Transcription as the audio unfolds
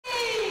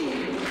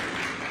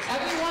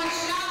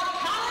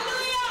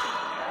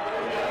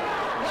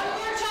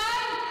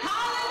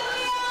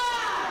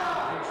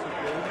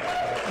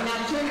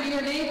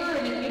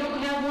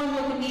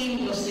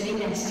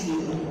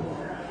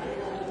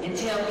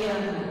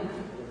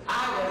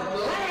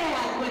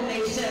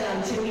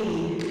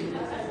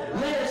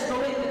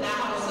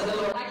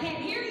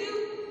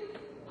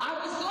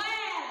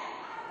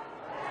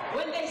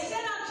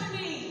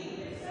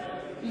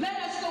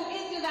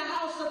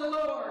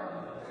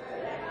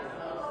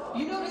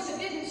You notice it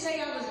didn't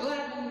say I was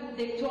glad when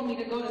they told me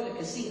to go to the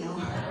casino.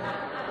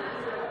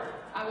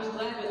 I was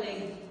glad when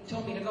they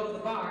told me to go to the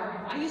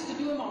bar. I used to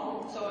do them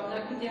all, so I'm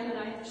not condemning.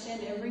 I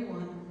understand every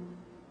one.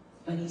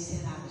 But he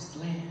said I was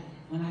glad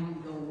when I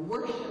could go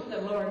worship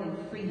the Lord in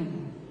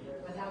freedom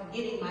without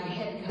getting my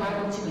head cut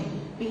into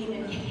it, being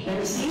in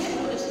this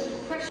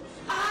precious.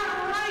 All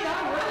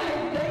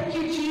right. Thank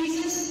you,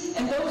 Jesus.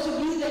 And those of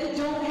you that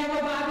don't have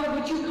a Bible,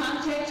 would you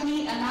contact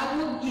me and I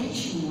will get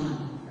you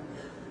one.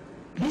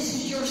 This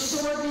is your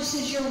sword. This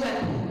is your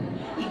weapon.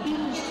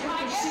 Ephesians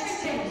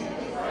 5:16.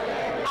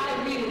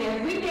 I read it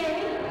every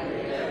day,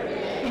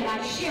 and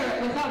I share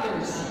it with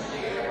others.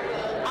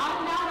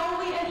 I'm not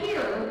only a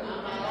hearer,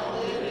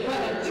 but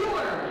a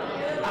doer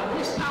of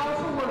this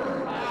powerful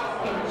word.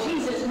 In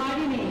Jesus'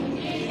 mighty name.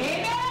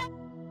 Amen.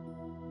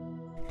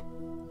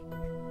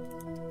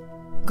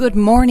 Good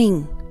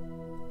morning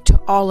to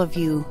all of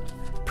you,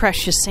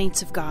 precious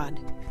saints of God,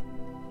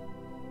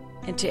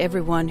 and to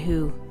everyone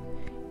who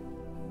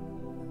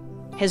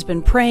has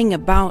been praying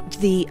about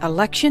the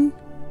election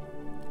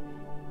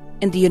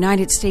in the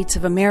United States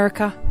of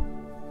America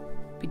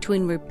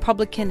between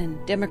Republican and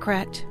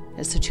Democrat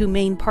as the two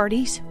main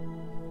parties.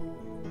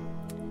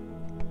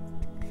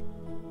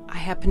 I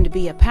happen to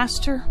be a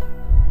pastor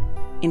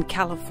in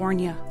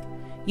California,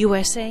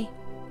 USA,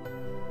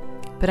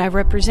 but I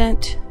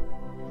represent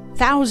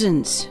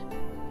thousands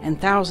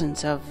and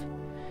thousands of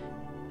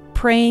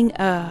praying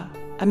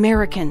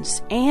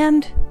Americans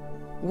and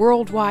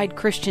worldwide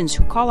Christians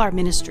who call our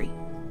ministry.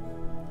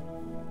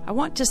 I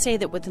want to say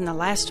that within the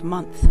last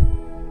month,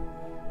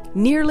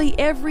 nearly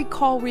every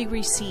call we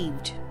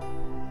received,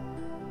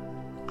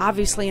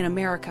 obviously in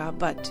America,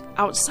 but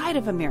outside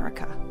of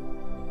America,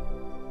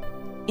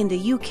 in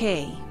the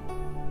UK,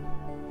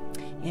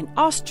 in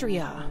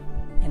Austria,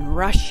 in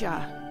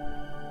Russia,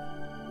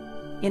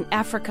 in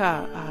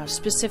Africa,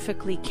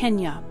 specifically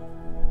Kenya,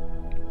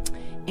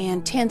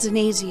 and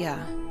Tanzania,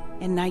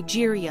 and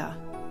Nigeria,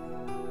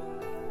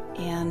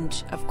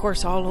 and of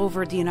course all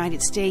over the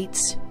United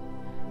States,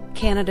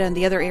 Canada, and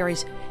the other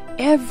areas,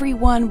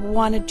 everyone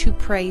wanted to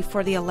pray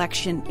for the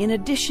election in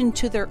addition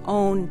to their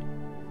own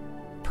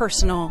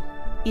personal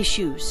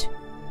issues.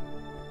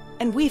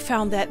 And we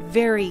found that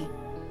very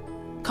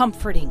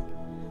comforting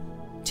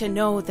to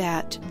know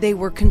that they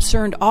were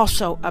concerned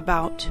also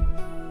about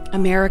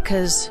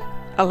America's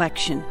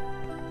election.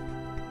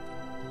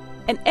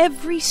 And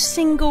every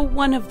single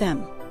one of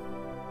them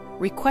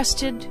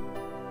requested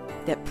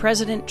that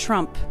President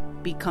Trump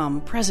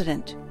become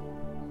president.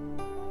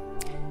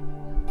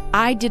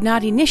 I did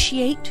not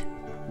initiate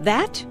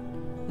that,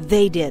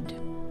 they did.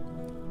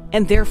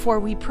 And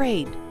therefore we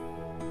prayed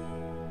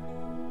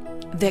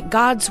that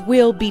God's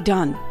will be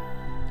done.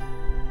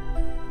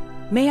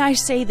 May I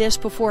say this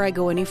before I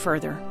go any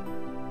further?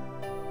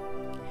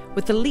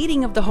 With the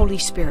leading of the Holy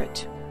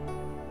Spirit,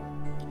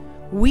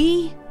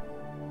 we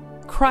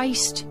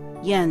Christians,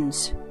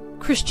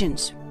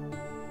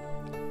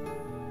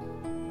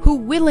 who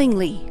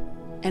willingly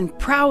and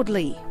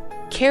proudly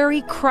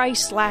carry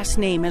Christ's last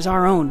name as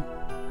our own,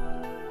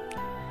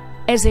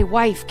 as a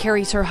wife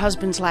carries her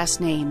husband's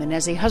last name, and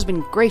as a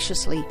husband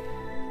graciously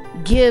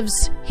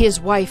gives his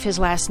wife his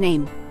last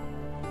name,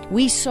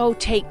 we so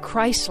take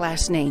Christ's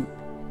last name.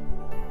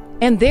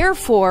 And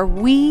therefore,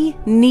 we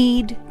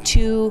need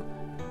to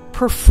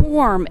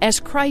perform as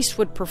Christ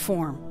would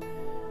perform.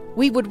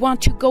 We would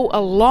want to go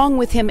along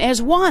with him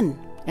as one,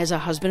 as a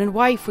husband and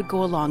wife would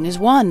go along as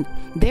one.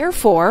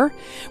 Therefore,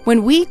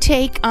 when we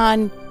take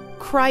on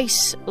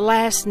Christ's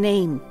last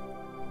name,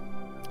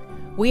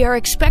 we are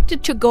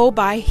expected to go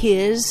by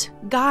his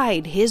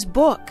guide, his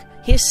book,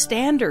 his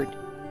standard,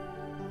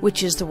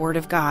 which is the Word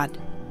of God.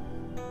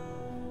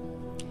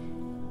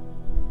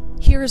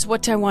 Here is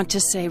what I want to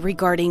say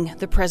regarding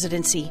the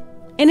presidency.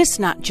 And it's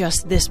not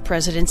just this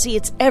presidency,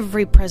 it's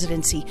every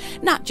presidency,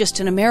 not just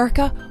in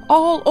America,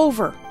 all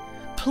over.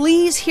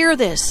 Please hear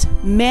this,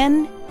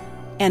 men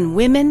and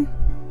women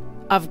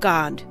of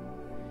God,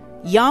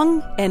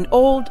 young and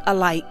old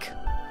alike,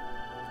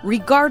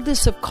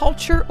 regardless of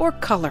culture or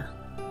color.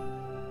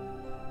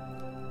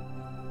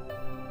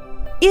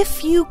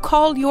 If you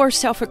call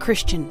yourself a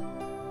Christian,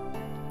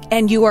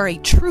 and you are a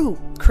true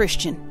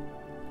Christian,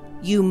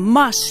 you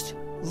must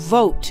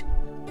vote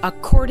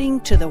according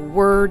to the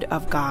Word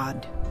of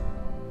God.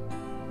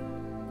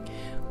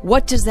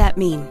 What does that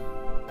mean?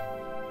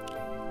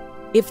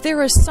 If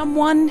there is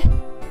someone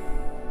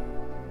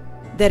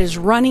that is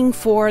running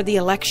for the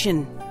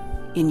election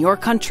in your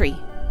country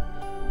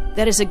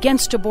that is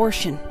against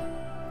abortion,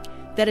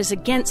 that is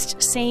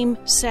against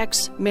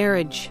same-sex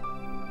marriage,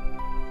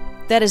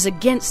 that is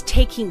against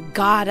taking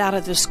God out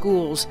of the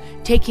schools,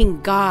 taking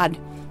God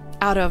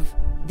out of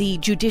the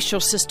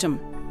judicial system,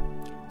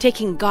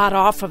 taking God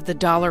off of the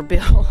dollar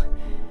bill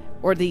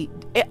or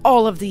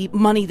all of the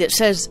money that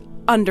says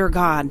under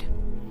God,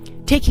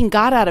 taking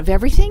God out of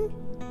everything.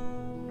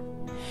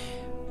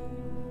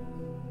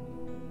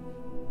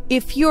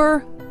 If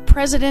your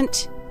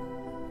president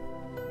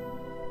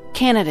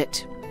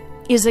candidate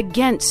is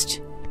against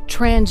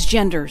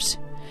transgenders,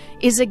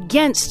 is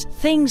against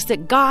things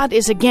that God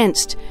is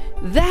against,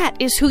 that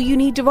is who you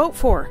need to vote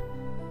for.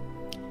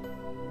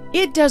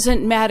 It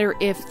doesn't matter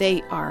if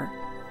they are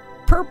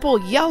purple,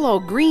 yellow,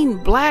 green,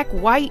 black,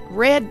 white,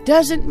 red,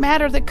 doesn't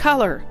matter the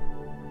color.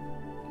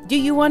 Do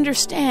you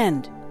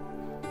understand?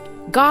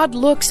 God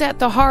looks at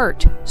the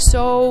heart,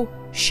 so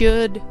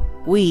should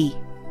we.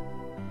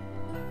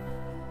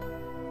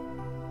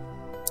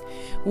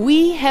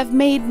 We have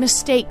made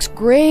mistakes,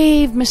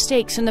 grave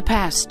mistakes in the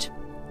past,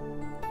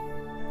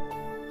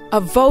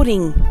 of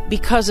voting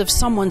because of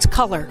someone's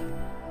color,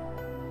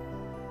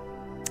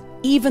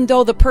 even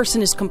though the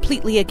person is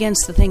completely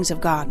against the things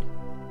of God,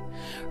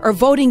 or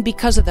voting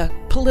because of the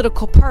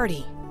political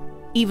party,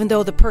 even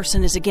though the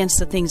person is against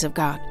the things of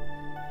God.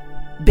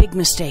 Big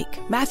mistake.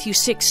 Matthew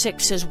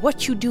 6:6 says,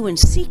 what you do in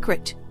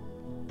secret,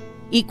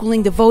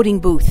 equaling the voting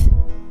booth,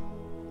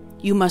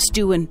 you must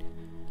do in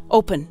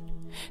open.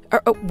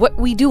 What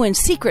we do in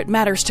secret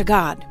matters to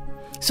God.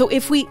 So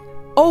if we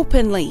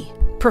openly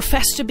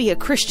profess to be a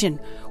Christian,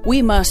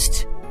 we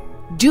must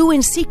do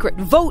in secret,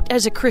 vote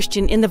as a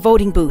Christian in the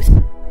voting booth.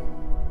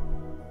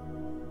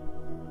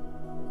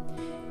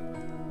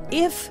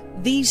 If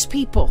these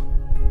people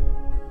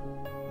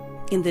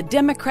in the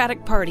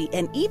Democratic Party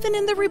and even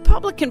in the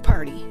Republican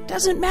Party,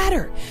 doesn't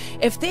matter,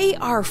 if they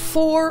are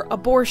for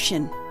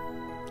abortion,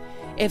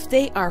 if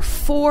they are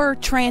for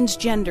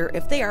transgender,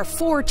 if they are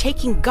for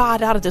taking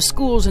God out of the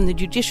schools and the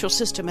judicial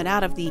system and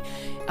out of the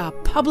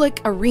public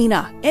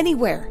arena,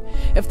 anywhere,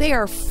 if they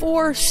are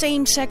for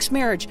same-sex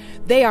marriage,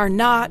 they are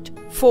not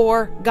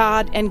for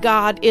God, and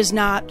God is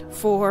not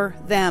for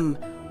them.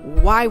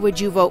 Why would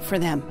you vote for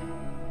them?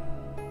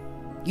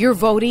 You're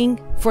voting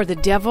for the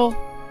devil,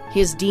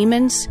 his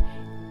demons,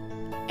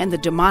 and the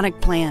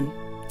demonic plan.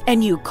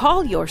 And you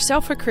call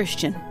yourself a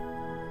Christian.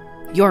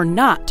 You're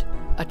not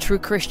a true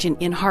Christian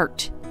in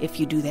heart if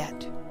you do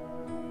that.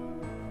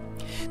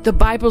 The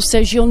Bible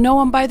says you'll know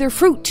them by their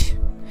fruit.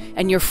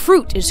 And your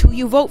fruit is who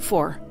you vote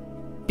for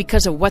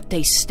because of what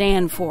they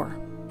stand for.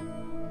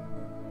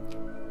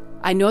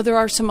 I know there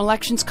are some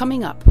elections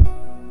coming up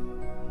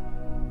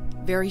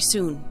very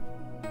soon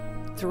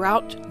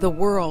throughout the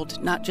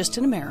world, not just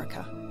in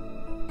America.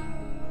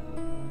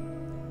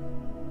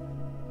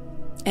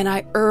 And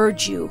I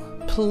urge you,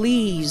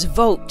 please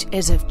vote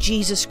as if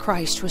Jesus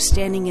Christ was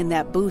standing in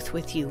that booth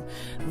with you.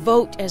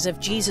 Vote as if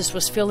Jesus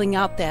was filling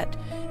out that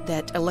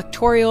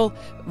electoral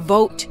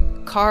vote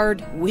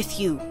card with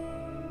you.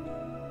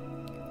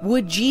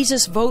 Would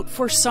Jesus vote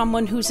for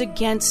someone who's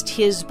against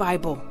his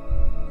Bible?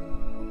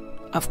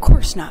 Of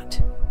course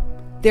not.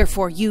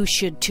 Therefore, you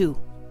should too.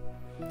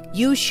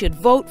 You should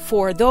vote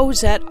for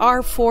those that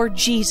are for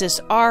Jesus,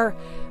 are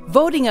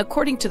voting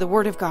according to the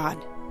Word of God.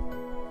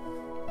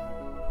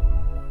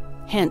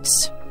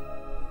 Hence,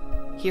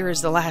 here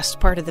is the last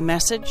part of the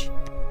message.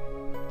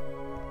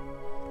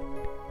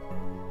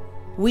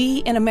 We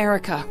in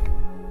America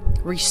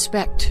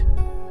respect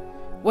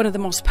one of the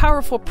most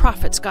powerful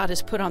prophets God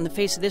has put on the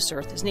face of this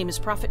earth. His name is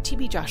Prophet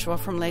TBJoshua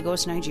from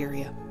Lagos,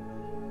 Nigeria.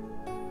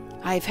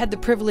 I have had the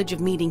privilege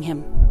of meeting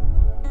him.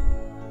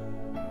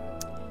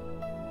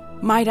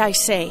 Might I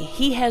say,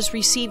 he has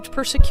received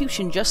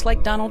persecution just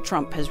like Donald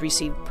Trump has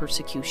received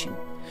persecution.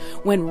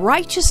 When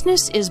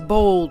righteousness is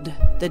bold,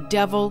 the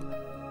devil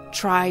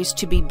tries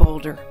to be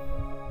bolder.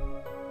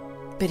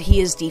 But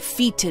he is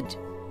defeated.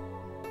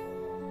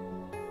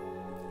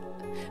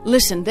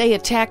 Listen, they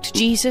attacked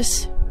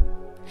Jesus.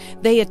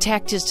 They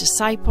attacked his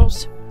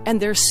disciples. And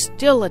they're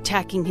still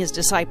attacking his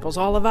disciples,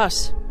 all of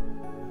us.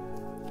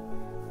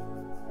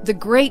 The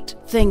great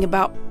thing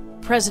about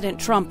President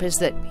Trump is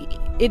that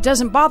it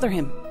doesn't bother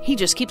him. He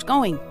just keeps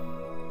going.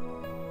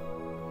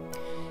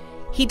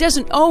 He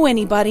doesn't owe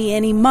anybody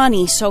any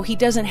money, so he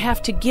doesn't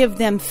have to give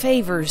them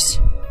favors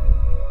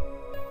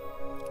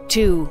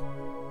to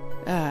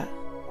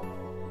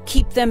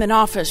keep them in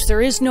office.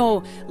 There is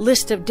no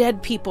list of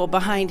dead people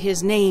behind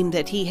his name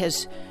that he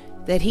has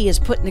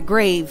put in the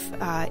grave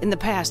in the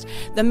past.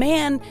 The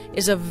man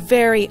is a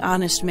very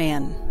honest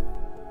man.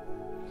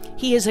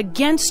 He is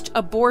against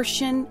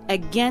abortion,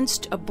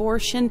 against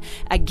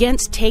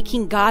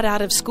taking God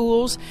out of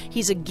schools.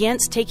 He's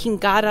against taking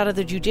God out of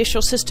the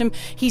judicial system.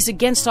 He's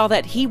against all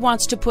that. He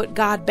wants to put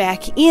God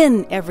back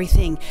in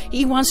everything.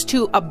 He wants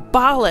to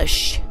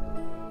abolish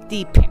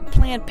the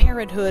Planned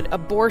Parenthood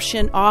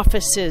abortion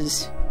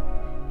offices.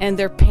 And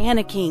they're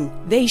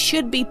panicking. They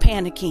should be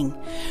panicking.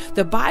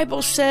 The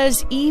Bible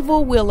says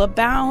evil will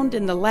abound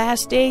in the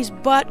last days,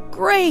 but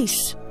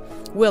grace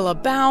will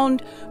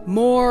abound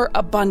more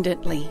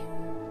abundantly.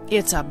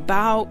 It's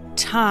about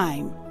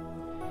time.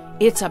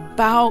 It's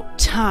about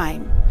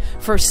time.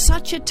 For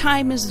such a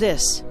time as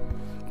this,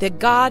 that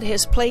God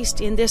has placed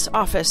in this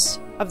office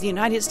of the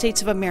United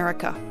States of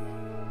America.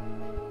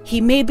 He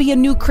may be a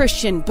new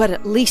Christian, but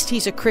at least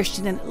he's a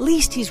Christian, and at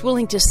least he's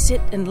willing to sit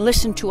and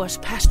listen to us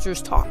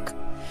pastors talk.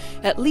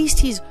 At least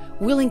he's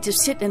willing to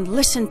sit and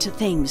listen to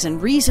things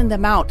and reason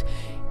them out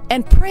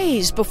and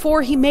praise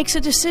before he makes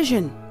a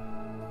decision.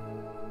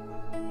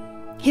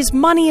 His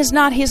money is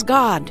not his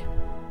God.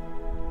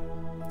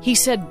 He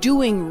said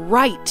doing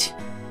right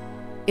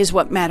is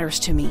what matters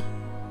to me.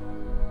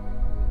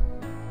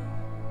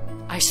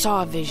 I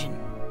saw a vision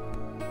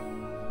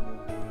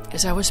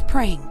as I was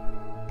praying,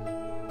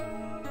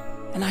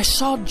 and I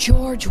saw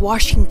George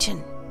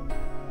Washington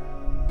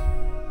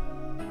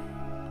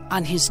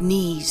on his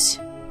knees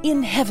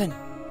in heaven,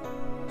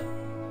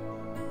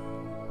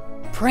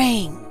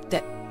 praying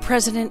that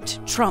President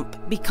Trump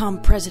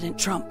become President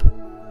Trump,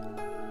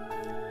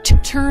 to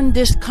turn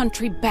this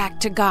country back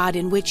to God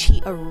in which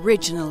he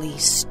originally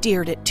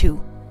steered it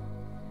to.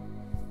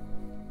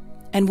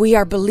 And we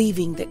are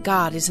believing that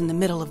God is in the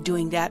middle of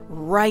doing that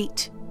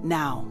right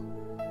now.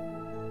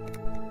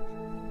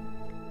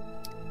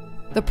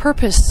 The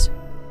purpose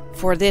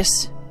for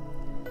this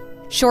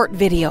short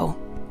video,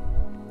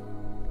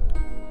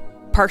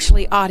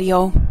 partially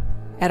audio,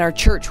 at our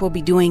church we'll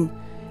be doing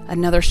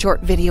another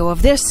short video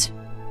of this.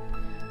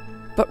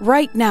 But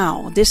right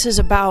now, this is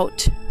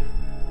about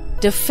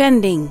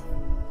defending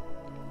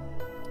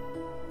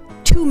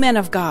two men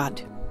of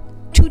God,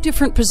 two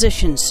different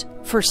positions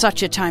for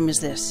such a time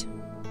as this.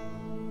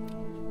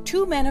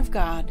 Two men of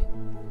God,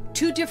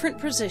 two different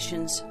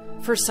positions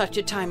for such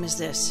a time as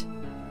this.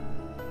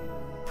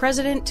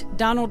 President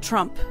Donald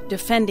Trump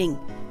defending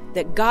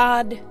that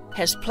God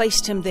has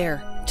placed him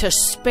there to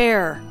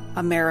spare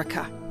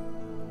America.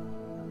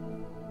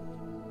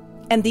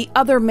 And the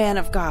other man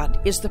of God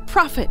is the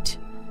prophet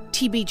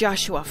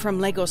TBJoshua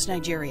from Lagos,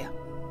 Nigeria,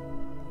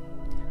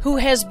 who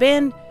has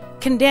been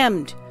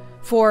condemned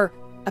for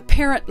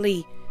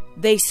apparently,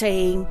 they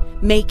saying,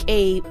 make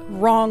a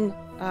wrong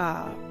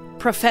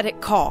prophetic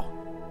call.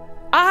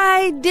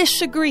 I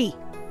disagree.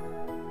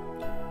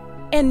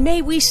 And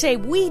may we say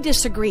we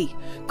disagree.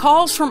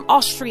 Calls from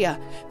Austria,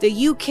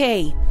 the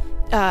UK,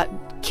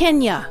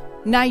 Kenya,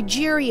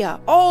 Nigeria,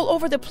 all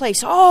over the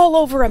place, all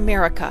over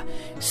America,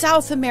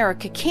 South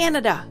America,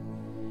 Canada.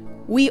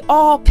 We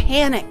all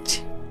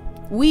panicked.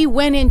 We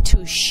went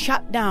into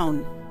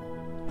shutdown.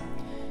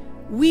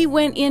 We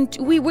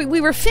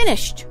were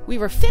finished. We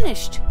were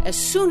finished as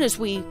soon as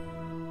we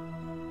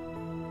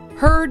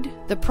heard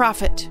the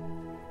prophet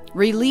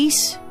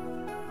release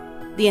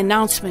the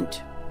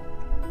announcement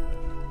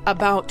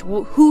about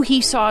who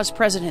he saw as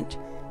president.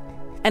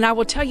 And I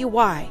will tell you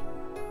why.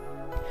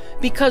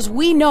 Because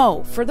we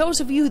know, for those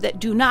of you that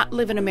do not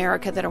live in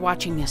America that are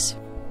watching this,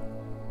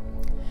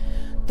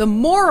 the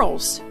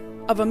morals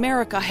of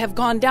America have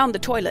gone down the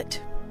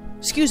toilet.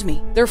 Excuse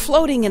me, they're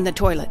floating in the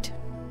toilet.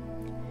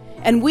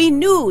 And we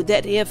knew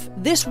that if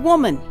this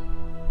woman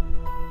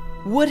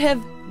would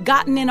have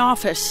gotten in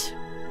office,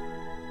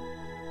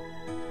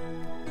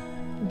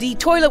 the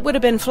toilet would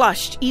have been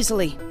flushed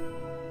easily.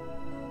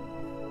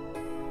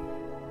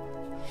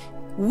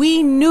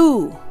 We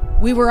knew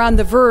we were on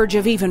the verge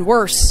of even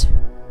worse.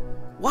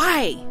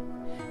 Why?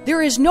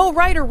 There is no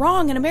right or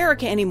wrong in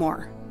America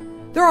anymore.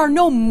 There are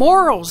no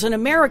morals in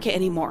America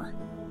anymore.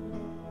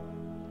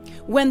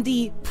 When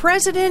the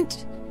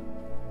president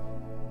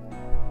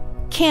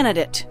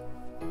candidate,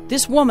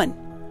 this woman,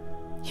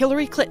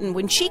 Hillary Clinton,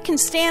 when she can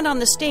stand on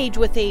the stage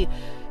with a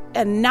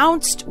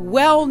announced,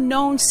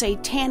 well-known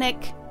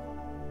satanic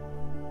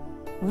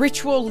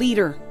ritual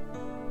leader,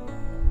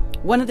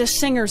 one of the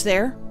singers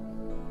there,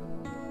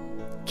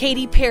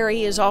 Katy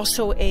Perry, is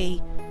also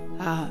a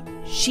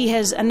she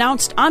has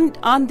announced on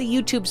the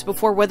YouTubes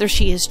before whether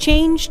she has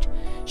changed.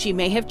 She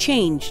may have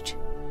changed.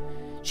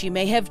 She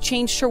may have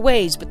changed her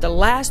ways, but the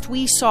last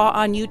we saw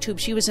on YouTube,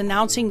 she was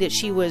announcing that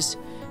she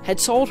had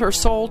sold her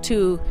soul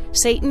to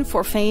Satan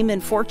for fame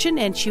and fortune,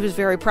 and she was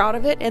very proud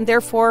of it, and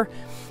therefore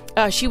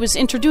she was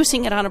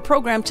introducing it on a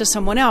program to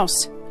someone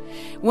else.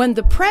 When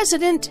the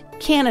president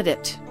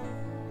candidate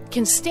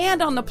can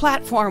stand on the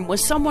platform with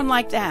someone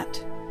like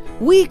that,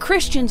 we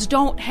Christians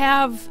don't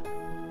have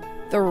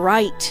the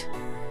right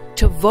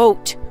to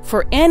vote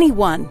for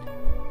anyone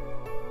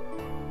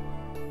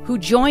who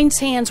joins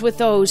hands with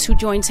those who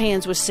joins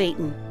hands with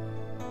Satan.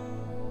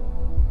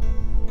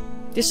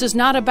 This is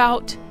not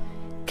about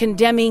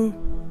condemning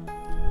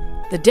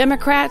the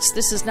Democrats.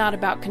 This is not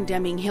about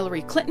condemning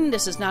Hillary Clinton.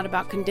 This is not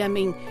about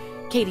condemning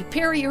Katy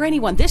Perry or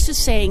anyone. This is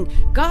saying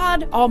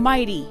God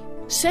Almighty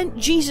sent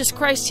Jesus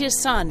Christ, his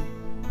Son,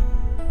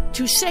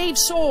 to save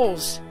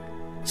souls,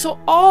 so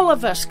all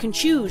of us can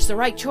choose the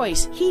right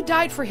choice. He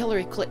died for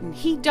Hillary Clinton.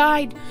 He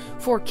died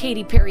for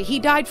Katy Perry. He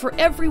died for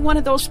every one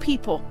of those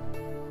people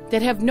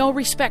that have no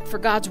respect for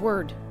God's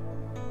word.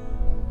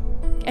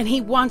 And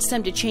he wants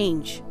them to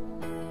change.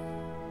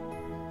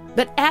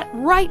 But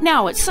right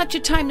now, at such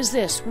a time as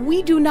this,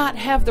 we do not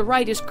have the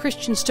right as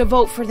Christians to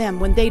vote for them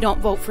when they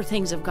don't vote for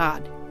things of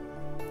God.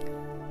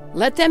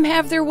 Let them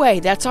have their way,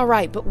 that's all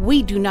right, but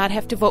we do not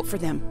have to vote for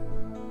them.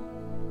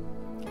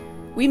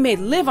 We may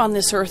live on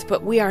this earth,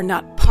 but we are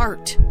not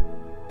part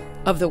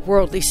of the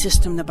worldly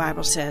system, the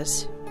Bible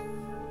says.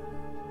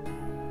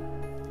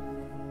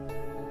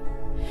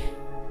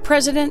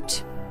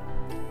 President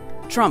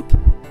Trump,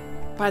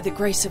 by the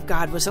grace of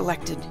God, was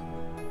elected.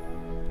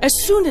 As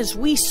soon as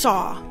we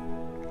saw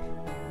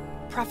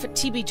Prophet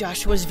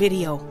TBJoshua's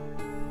video,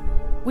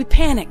 we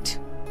panicked.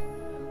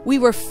 We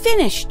were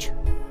finished.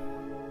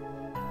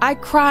 I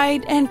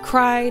cried and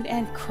cried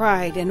and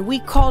cried, and we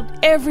called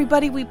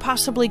everybody we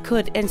possibly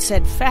could and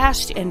said,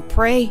 fast and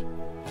pray.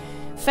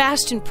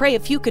 Fast and pray.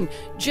 If you can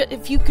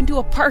do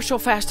a partial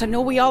fast. I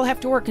know we all have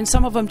to work, and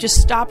some of them just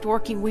stopped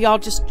working. We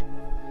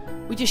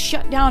just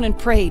shut down and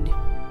prayed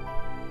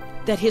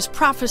that his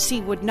prophecy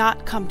would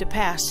not come to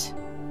pass.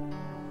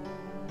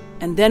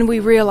 And then we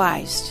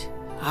realized,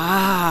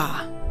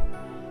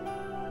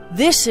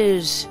 this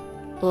is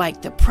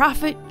like the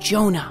prophet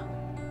Jonah.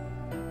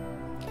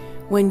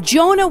 When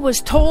Jonah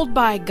was told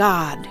by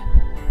God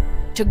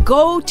to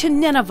go to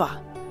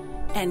Nineveh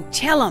and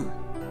tell him,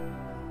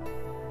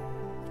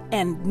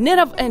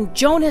 and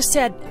Jonah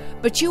said,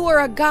 but you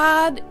are a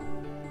God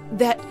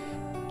that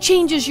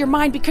changes your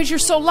mind because you're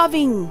so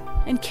loving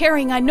and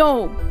caring, I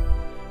know.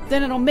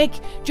 Then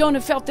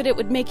Jonah felt that it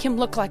would make him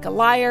look like a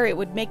liar. It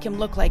would make him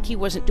look like he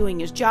wasn't doing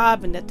his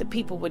job and that the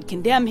people would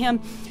condemn him.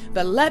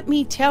 But let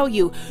me tell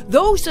you,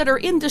 those that are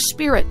in the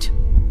Spirit,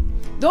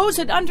 those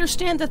that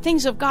understand the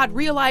things of God,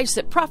 realize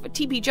that Prophet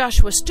TB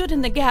Joshua stood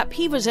in the gap.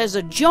 He was as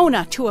a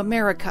Jonah to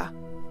America.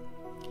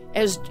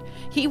 As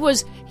he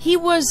was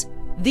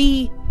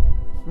the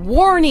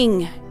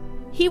warning.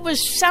 He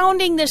was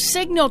sounding the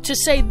signal to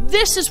say,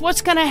 this is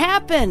what's going to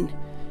happen.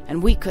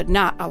 And we could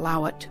not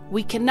allow it.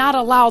 We cannot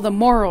allow the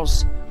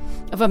morals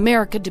of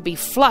America to be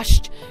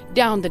flushed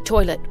down the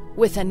toilet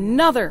with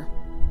another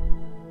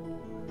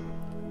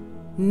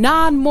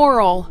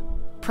non-moral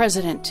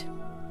president.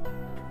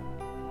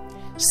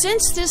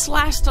 Since this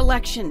last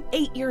election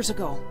 8 years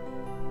ago,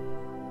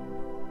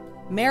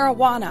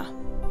 marijuana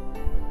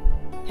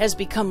has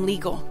become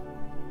legal.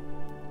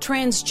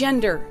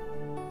 Transgender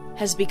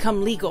has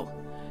become legal,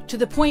 to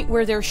the point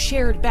where there's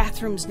shared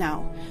bathrooms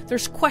now.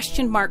 There's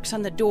question marks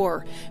on the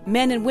door.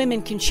 Men and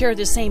women can share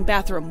the same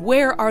bathroom.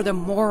 Where are the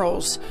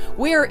morals?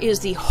 Where is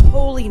the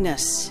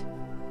holiness?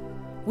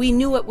 We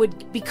knew it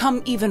would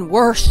become even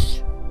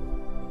worse.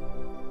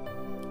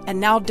 And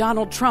now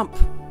Donald Trump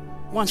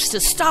wants to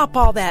stop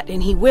all that,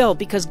 and he will,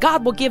 because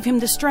God will give him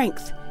the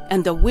strength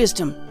and the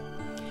wisdom.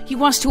 He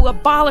wants to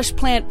abolish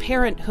Planned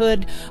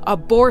Parenthood,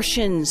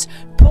 abortions,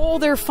 pull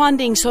their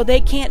funding so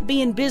they can't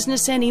be in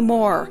business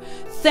anymore.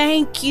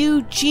 Thank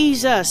you,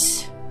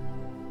 Jesus.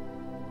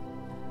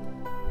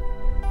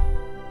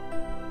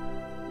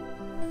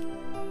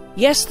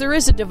 Yes, there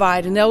is a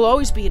divide, and there'll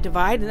always be a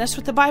divide, and that's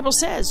what the Bible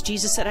says.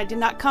 Jesus said, I did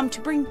not come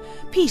to bring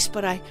peace,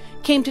 but I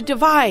came to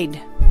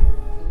divide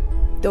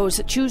those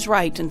that choose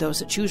right and those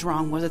that choose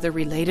wrong, whether they're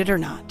related or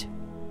not.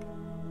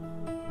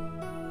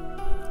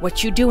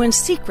 What you do in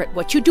secret,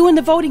 what you do in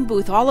the voting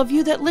booth, all of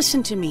you that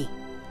listen to me,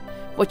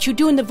 what you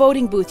do in the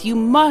voting booth, you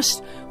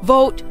must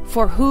vote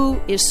for who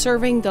is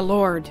serving the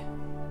Lord.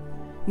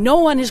 No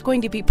one is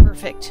going to be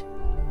perfect.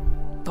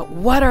 But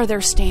what are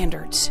their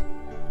standards?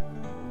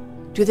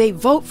 Do they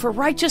vote for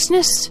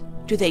righteousness?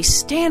 Do they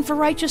stand for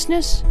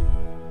righteousness?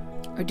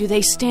 Or do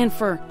they stand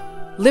for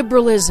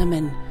liberalism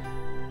and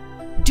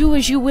do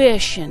as you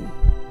wish and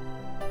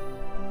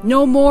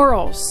no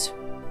morals,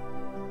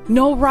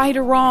 no right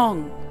or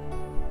wrong?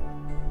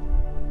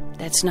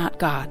 That's not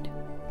God.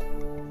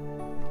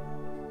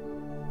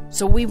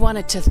 So we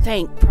wanted to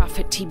thank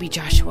Prophet TB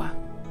Joshua.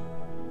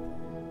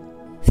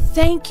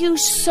 Thank you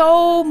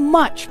so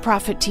much,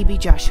 Prophet TB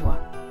Joshua.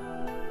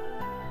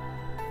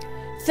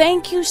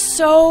 Thank you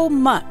so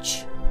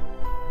much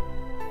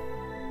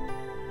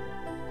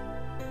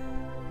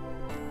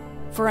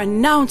for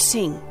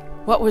announcing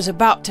what was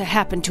about to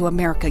happen to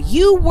America.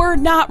 You were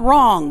not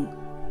wrong.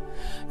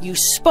 You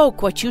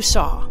spoke what you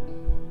saw.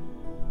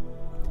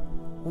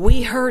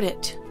 We heard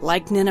it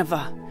like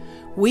Nineveh.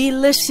 We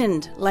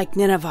listened like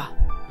Nineveh.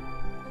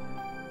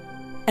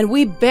 And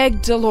we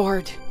begged the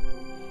Lord.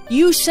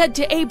 You said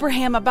to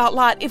Abraham about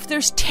Lot, if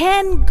there's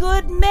 10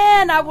 good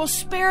men, I will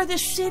spare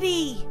this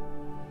city.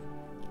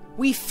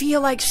 We feel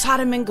like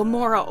Sodom and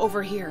Gomorrah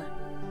over here.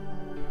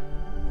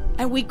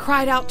 And we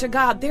cried out to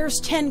God,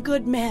 there's 10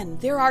 good men.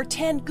 There are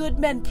 10 good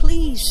men.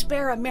 Please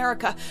spare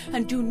America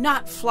and do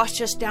not flush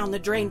us down the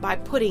drain by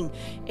putting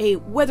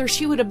whether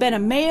she would have been a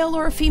male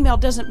or a female,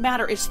 doesn't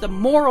matter. It's the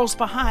morals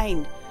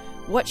behind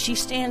what she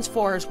stands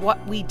for is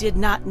what we did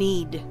not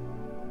need.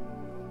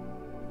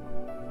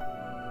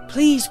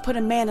 Please put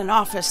a man in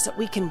office that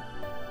we can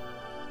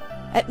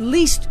at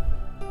least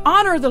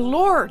honor the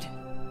Lord.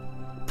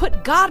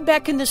 Put God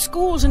back in the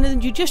schools and in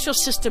the judicial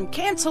system,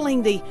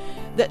 canceling the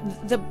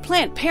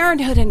Planned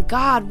Parenthood, and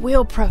God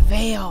will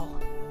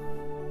prevail.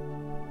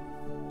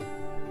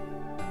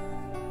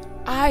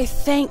 I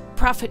thank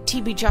Prophet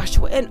TB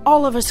Joshua, and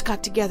all of us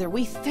got together.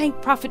 We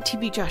thank Prophet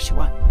TB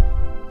Joshua.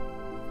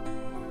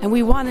 And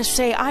we want to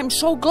say, I'm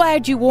so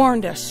glad you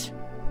warned us.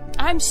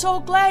 I'm so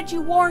glad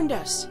you warned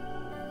us.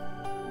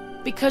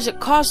 Because it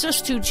caused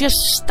us to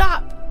just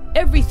stop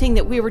everything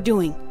that we were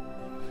doing.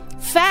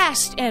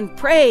 Fast and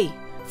pray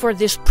for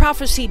this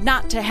prophecy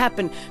not to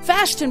happen.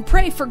 Fast and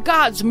pray for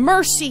God's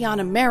mercy on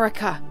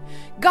America.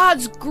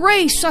 God's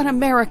grace on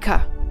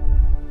America.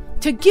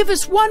 To give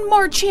us one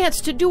more chance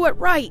to do it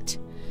right.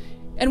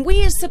 And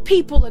we as the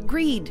people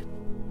agreed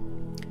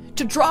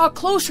to draw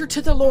closer to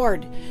the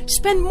Lord.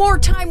 Spend more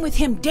time with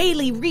Him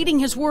daily, reading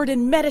His Word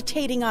and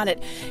meditating on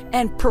it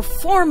and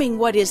performing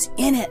what is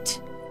in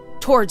it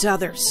towards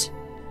others.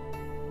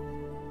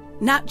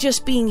 Not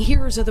just being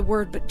hearers of the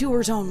Word, but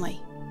doers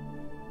only.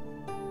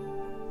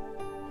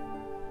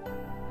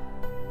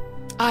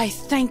 I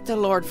thank the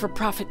Lord for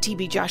Prophet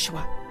TB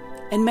Joshua.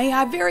 And may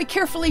I very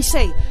carefully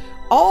say,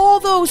 all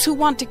those who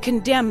want to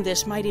condemn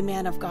this mighty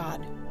man of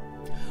God,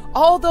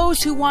 all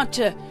those who want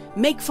to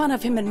make fun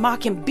of him and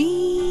mock him,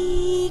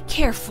 be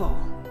careful.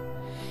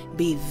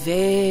 Be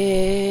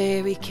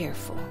very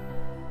careful.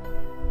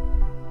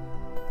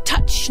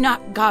 Touch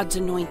not God's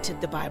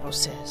anointed, the Bible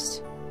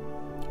says.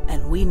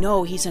 And we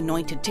know He's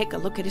anointed. Take a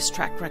look at his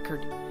track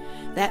record.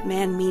 That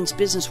man means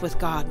business with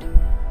God.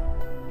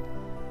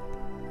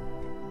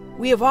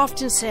 We have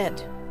often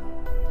said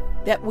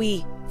that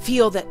we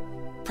feel that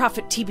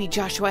Prophet TB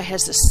Joshua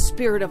has the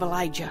spirit of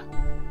Elijah.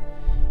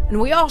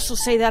 And we also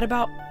say that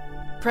about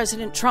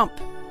President Trump,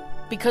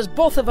 because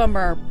both of them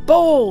are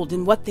bold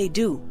in what they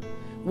do.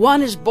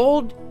 One is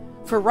bold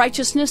for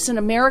righteousness in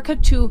America,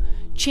 to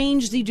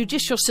change the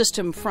judicial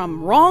system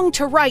from wrong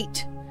to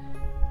right.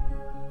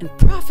 And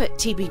Prophet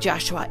TB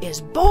Joshua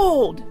is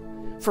bold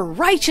for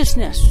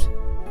righteousness,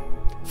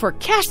 for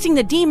casting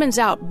the demons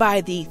out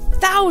by the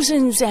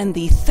thousands and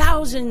the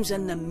thousands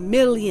and the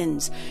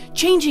millions,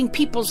 changing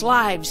people's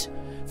lives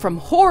from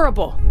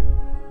horrible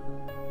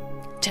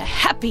to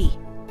happy,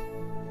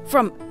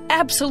 from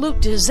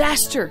absolute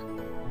disaster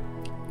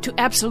to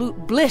absolute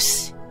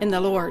bliss in the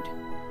Lord.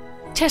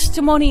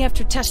 Testimony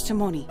after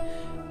testimony.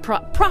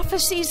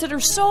 Prophecies that are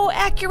so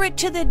accurate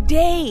to the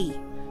day.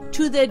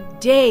 To the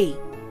day.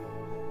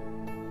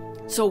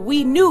 So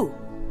we knew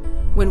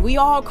when we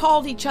all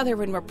called each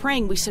other and were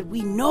praying, we said,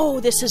 we know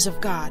this is of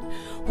God.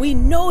 We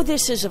know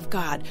this is of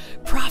God.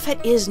 Prophet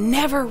is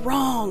never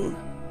wrong.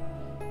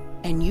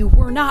 And you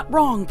were not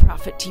wrong,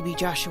 Prophet TB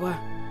Joshua.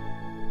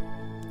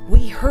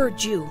 We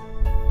heard you.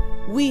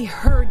 We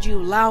heard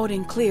you loud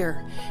and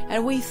clear.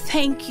 And we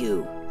thank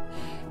you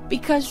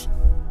because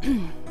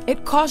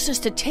it caused us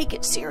to take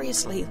it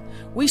seriously.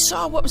 We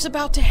saw what was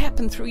about to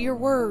happen through your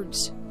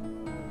words.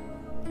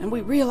 And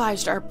we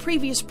realized our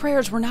previous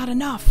prayers were not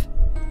enough.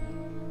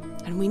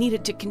 And we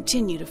needed to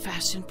continue to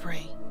fast and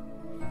pray.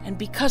 And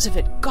because of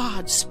it,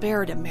 God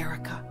spared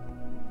America.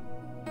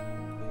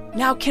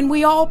 Now, can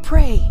we all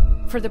pray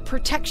for the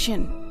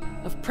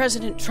protection of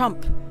President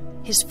Trump,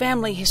 his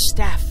family, his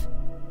staff,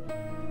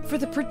 for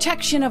the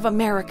protection of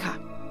America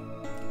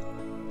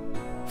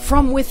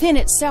from within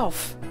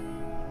itself,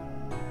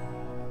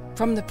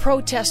 from the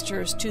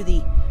protesters to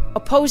the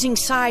opposing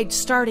side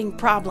starting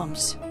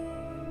problems?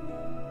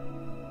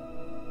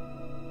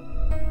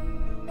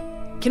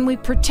 Can we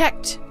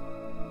protect?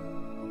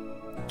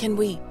 Can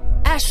we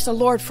ask the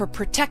Lord for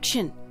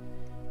protection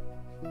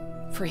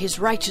for His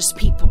righteous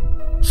people?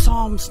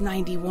 Psalms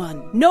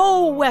 91.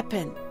 No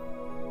weapon.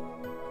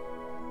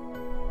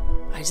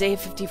 Isaiah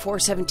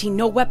 54:17.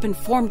 No weapon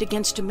formed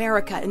against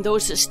America and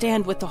those that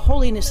stand with the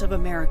holiness of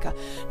America.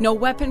 No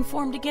weapon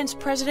formed against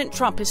President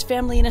Trump, his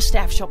family, and his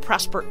staff shall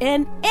prosper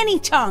in any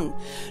tongue.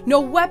 No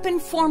weapon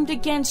formed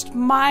against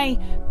my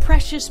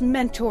precious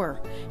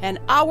mentor and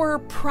our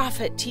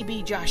prophet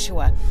TB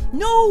Joshua.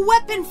 No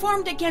weapon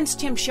formed against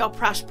him shall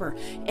prosper,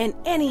 and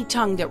any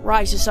tongue that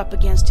rises up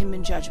against him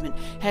in judgment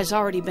has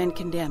already been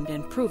condemned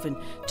and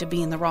proven to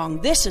be in the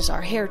wrong. This is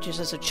our heritage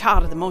as a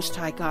child of the Most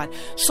High God.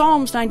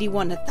 Psalms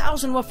 91.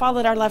 1,000 will fall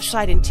at our left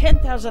side and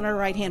 10,000 at our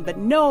right hand, but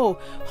no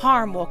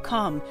harm will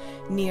come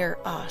near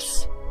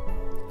us.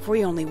 For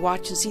we only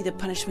watch and see the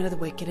punishment of the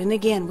wicked. And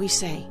again we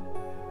say,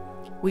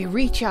 we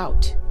reach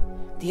out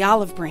the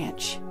olive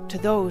branch to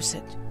those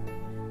that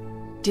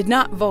did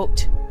not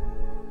vote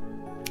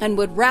and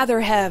would rather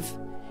have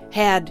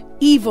had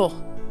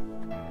evil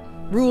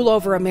rule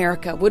over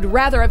America, would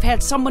rather have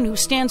had someone who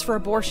stands for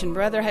abortion,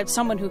 rather had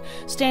someone who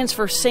stands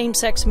for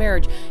same-sex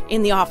marriage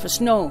in the office.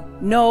 No,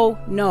 no,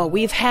 no.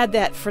 We've had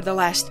that for the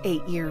last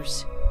 8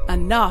 years.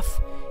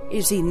 Enough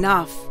is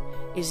enough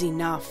is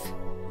enough.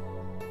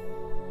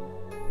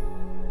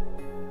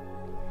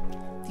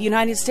 The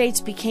United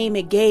States became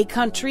a gay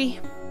country,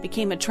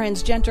 became a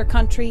transgender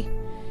country,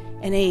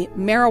 and a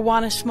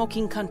marijuana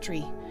smoking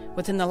country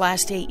within the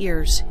last 8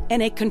 years,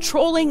 and a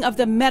controlling of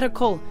the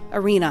medical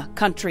arena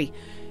country.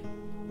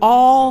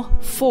 All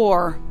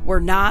four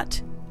were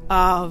not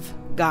of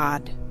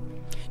God.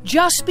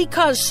 Just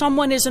because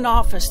someone is in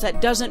office,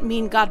 that doesn't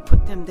mean God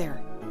put them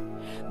there.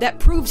 That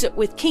proves it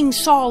with King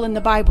Saul in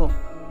the Bible.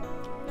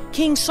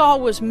 King Saul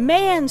was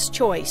man's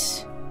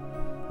choice,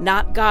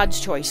 not God's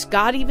choice.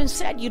 God even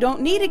said, you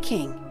don't need a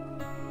king.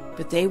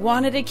 But they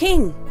wanted a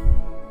king.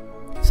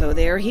 So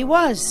there he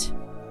was.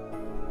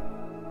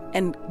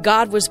 And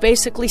God was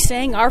basically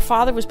saying, our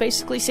Father was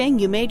basically saying,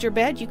 you made your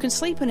bed, you can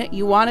sleep in it.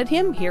 You wanted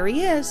him, here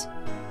he is.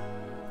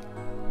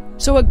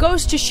 So it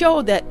goes to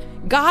show that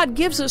God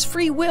gives us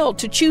free will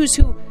to choose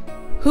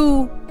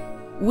who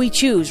we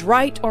choose,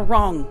 right or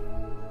wrong.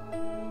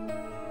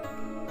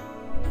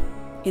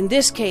 In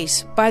this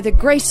case, by the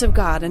grace of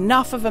God,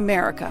 enough of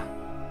America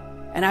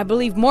And I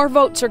believe more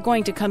votes are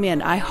going to come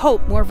in. I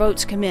hope more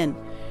votes come in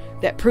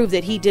that prove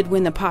that he did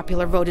win the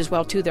popular vote as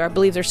well, too. I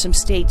believe there's some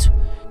states,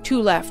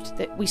 2 left,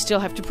 that we still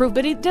have to prove.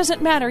 But it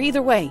doesn't matter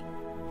either way.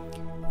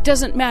 It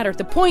doesn't matter.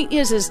 The point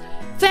is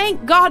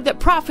thank God that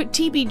Prophet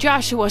TB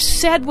Joshua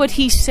said what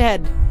he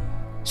said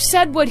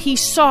what he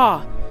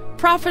saw,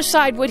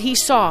 prophesied what he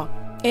saw.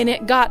 And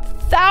it got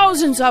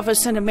thousands of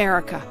us in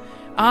America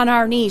on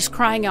our knees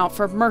crying out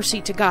for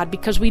mercy to God,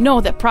 because we know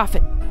that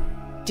prophet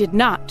did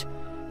not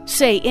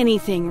say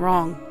anything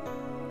wrong.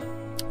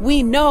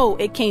 We know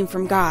it came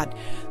from God.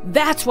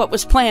 That's what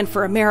was planned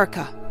for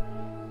America.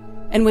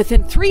 And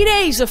within 3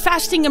 days of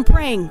fasting and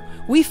praying,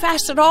 we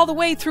fasted all the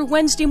way through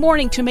Wednesday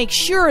morning to make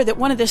sure that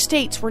one of the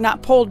states were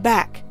not pulled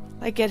back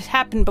like it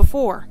happened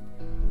before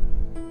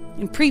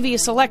in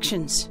previous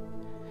elections.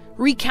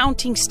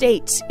 Recounting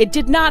states. It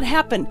did not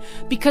happen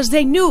because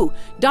they knew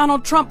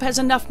Donald Trump has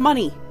enough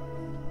money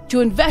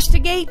to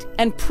investigate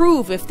and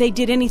prove if they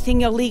did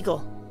anything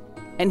illegal,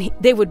 and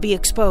they would be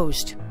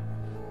exposed.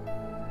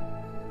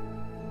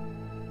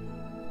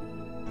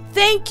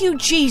 Thank you,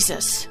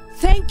 Jesus.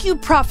 Thank you,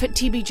 Prophet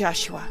TB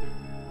Joshua,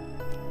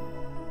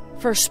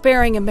 for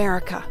sparing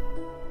America.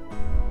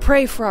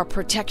 Pray for our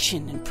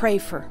protection and pray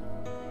for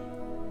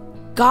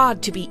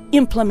God to be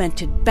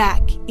implemented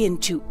back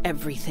into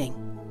everything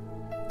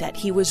that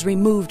he was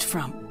removed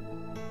from.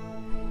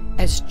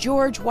 As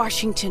George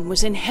Washington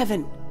was in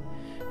heaven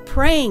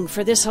praying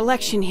for this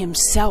election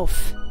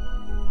himself,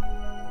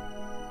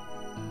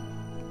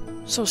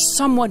 so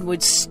someone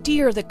would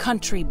steer the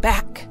country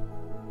back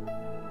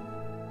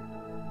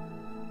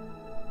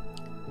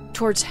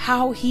towards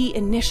how he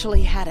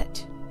initially had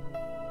it.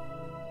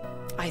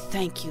 I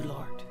thank you,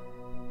 Lord.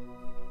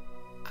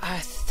 I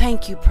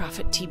thank you,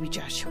 Prophet TB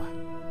Joshua.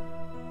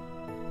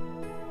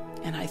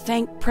 And I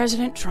thank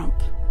President Trump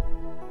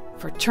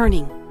for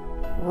turning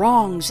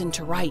wrongs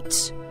into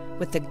rights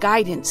with the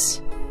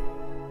guidance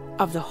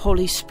of the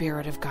Holy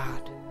Spirit of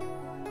God.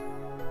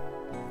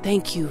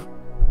 Thank you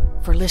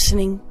for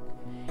listening.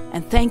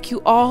 And thank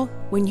you all.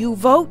 When you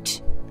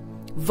vote,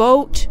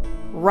 vote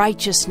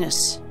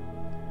righteousness.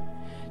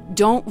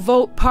 Don't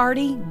vote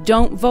party.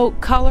 Don't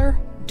vote color.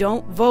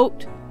 Don't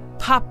vote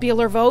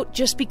popular vote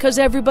just because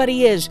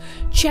everybody is.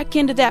 Check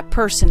into that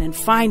person and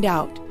find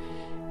out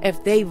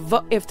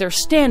if their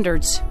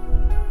standards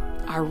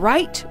are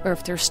right or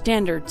if their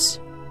standards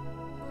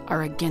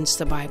are against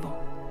the Bible.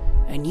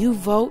 And you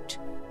vote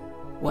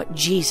what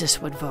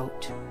Jesus would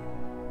vote.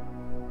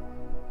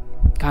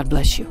 God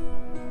bless you.